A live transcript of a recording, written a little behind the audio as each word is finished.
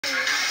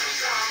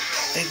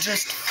They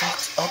just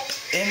fucked up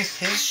in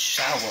his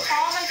shower.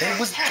 They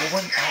was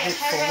going at it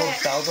for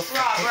about a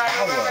fucking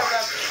hour.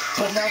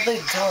 But now they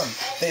done.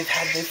 They've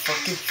had their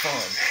fucking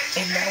fun.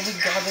 And now we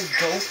gotta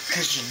go,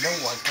 cause you know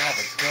I got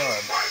a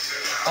gun.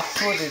 I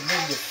put it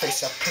in your face,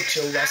 I put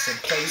your ass in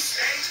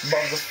place.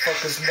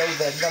 Motherfuckers know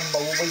that I'm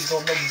always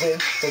gonna win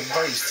the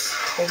race.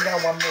 And now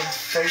I'm in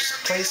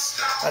first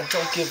place, I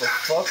don't give a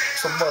fuck.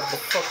 So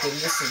motherfucker,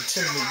 listen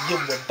to me,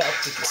 you're about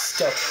to get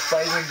stuck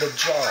right in the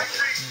jaw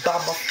by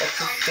my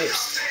fucking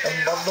fist. And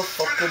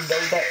motherfucker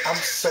know that I'm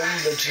so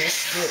legit.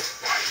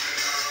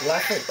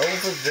 Laughing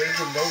over there,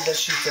 you know that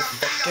she's a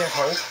fucking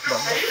hoe.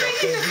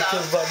 Motherfucker, you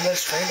can run that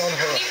train on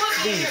her.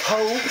 Leave,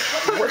 hoe,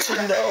 what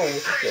you know?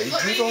 Yeah,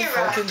 you don't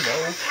fucking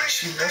know.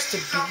 She wants to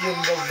be in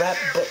the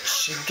rap, but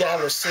she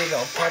gotta sit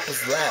on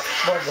Papa's lap.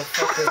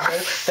 Motherfucker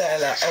know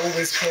that I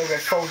always carry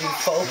 44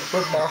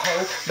 with my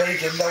hoe.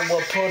 Making no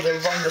one put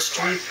her on the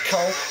street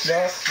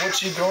corner.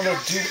 What you gonna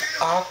do?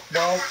 I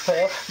want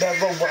her,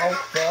 never want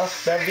her.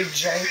 Mary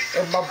Jane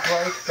in my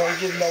brain. Now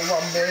you know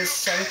I'm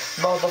insane.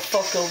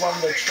 Motherfucker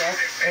on the track.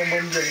 And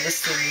when you're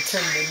listening to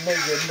me, now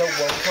you know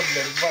I'm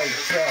coming right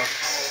back.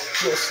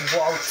 Just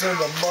walked in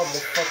a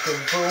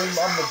motherfucking room.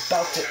 I'm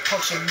about to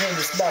punch him in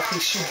his mouth.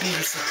 He should be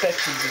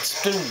suspected of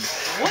spoon.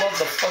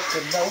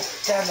 Motherfucker know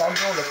that I'm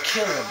gonna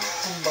kill him.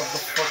 You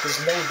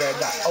motherfuckers know that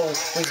I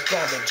always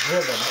gotta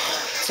drill him.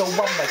 So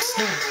I'm like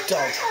Snoop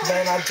Dogg,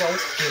 man, I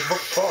don't give a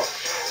fuck.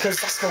 Cause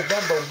I still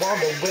never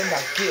wanna when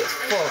I get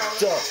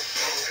fucked up.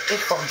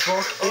 If I'm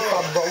drunk, if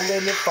I'm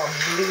rolling, if I'm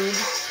lean,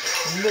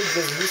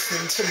 niggas listen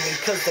to me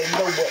cause they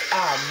know what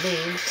I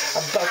mean.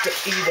 I'm about to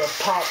eat a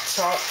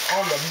Pop-Tart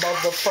on the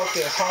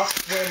motherfucking heart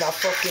when I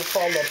fucking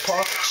fall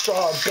apart.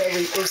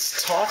 Strawberry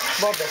is tart.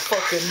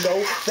 Motherfucker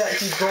know that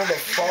he's gonna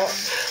fall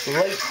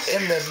late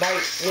in the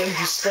night when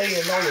he's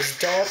spraying on his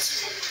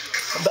darts.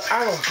 But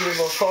I don't give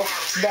a fuck.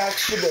 Mac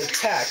should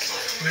attack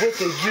with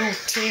a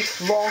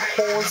UT, long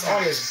horns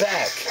on his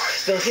back.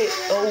 They'll hit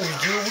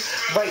OU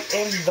right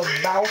in the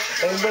mouth,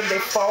 and when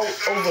they fall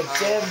over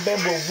dead, men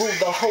will rule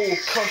the whole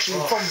country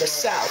from the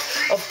south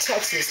of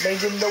Texas. Man,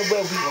 you know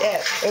where we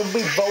at, and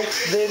we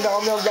rolling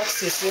on a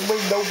Lexus, and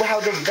we know how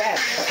to rap.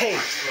 Hey,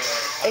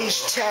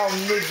 H-Town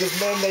niggas,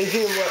 man, they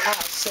hear what I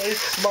say.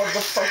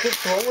 Motherfucker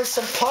throwing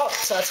some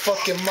Pop-Tarts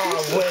fucking my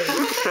way,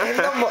 and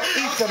I'ma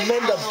eat them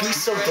and they'll be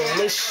so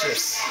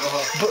delicious.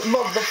 But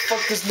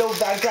motherfuckers know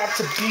that I got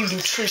to be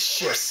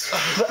nutritious.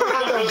 But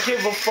I don't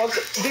give a fuck.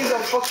 These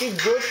are fucking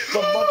good.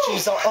 The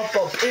munchies are up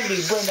in me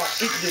when I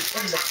eat it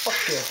in the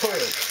fucking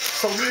hood.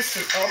 So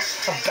listen up,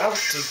 I'm about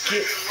to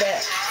get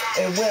fat.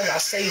 And when I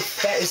say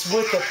fat, it's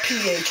with a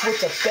PH, with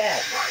a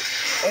bat.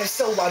 And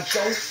so I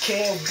don't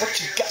care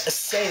what you gotta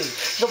say.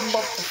 The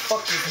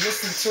motherfuckers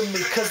listen to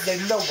me cause they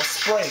know I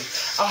spray.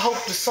 I hope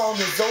the song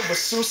is over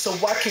soon so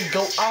I can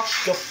go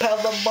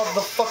acapella.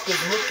 Motherfuckers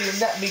looking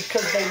at me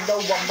cause they know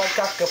I'm like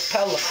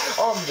acapella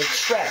on the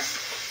track.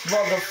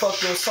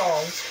 Motherfucker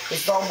song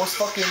is almost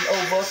fucking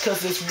over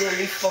cause it's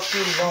really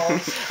fucking long.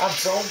 I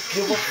don't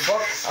give a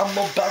fuck, I'm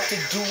about to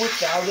do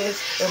without it.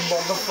 And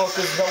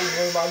motherfuckers know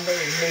when my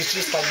name is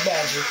just like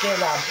magic. And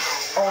I'm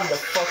on the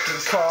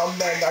fucking car,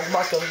 man, I'm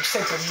like a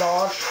Saint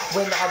Bernard.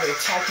 When I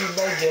attack you,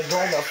 man, you're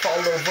gonna fall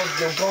over,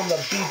 you're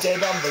gonna be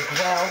dead on the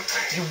ground.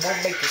 You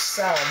won't make a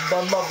sound,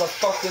 but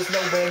motherfuckers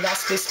know when I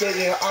spit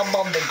it, I'm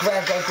on the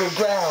ground.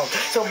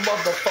 So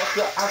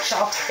motherfucker, I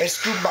chop and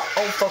screw my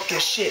own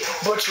fucking shit.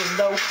 But you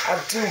know, I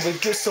do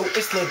it good, so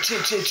it's legit.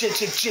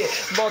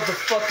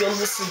 Motherfucker,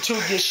 listen to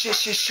your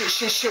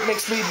shit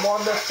makes me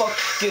wanna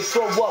fucking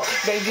throw up.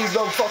 Man, you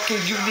know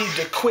fucking you need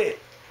to quit.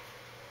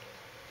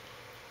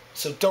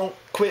 So don't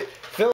quit.